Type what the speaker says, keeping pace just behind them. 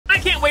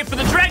can't wait for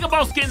the Dragon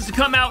Ball skins to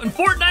come out in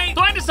Fortnite,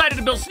 so I decided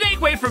to build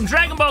Snake Wave from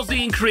Dragon Ball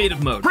Z in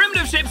creative mode.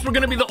 Primitive shapes were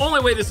going to be the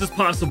only way this is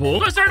possible,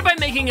 so I started by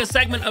making a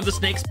segment of the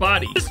snake's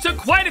body. This took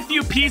quite a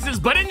few pieces,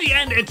 but in the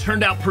end, it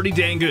turned out pretty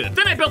dang good.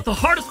 Then I built the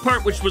hardest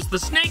part, which was the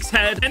snake's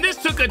head, and this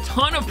took a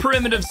ton of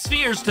primitive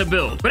spheres to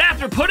build. But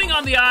after putting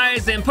on the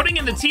eyes and putting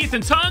in the teeth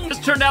and tongue, this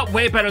turned out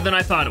way better than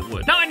I thought it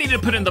would. Now I needed to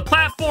put in the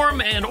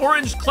platform and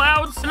orange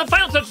clouds, and the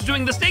final touch was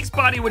doing the snake's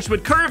body, which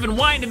would curve and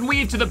wind and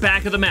weave to the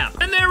back of the map.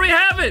 And there we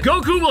have it!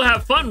 Goku will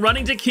have fun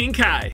running to King Kai.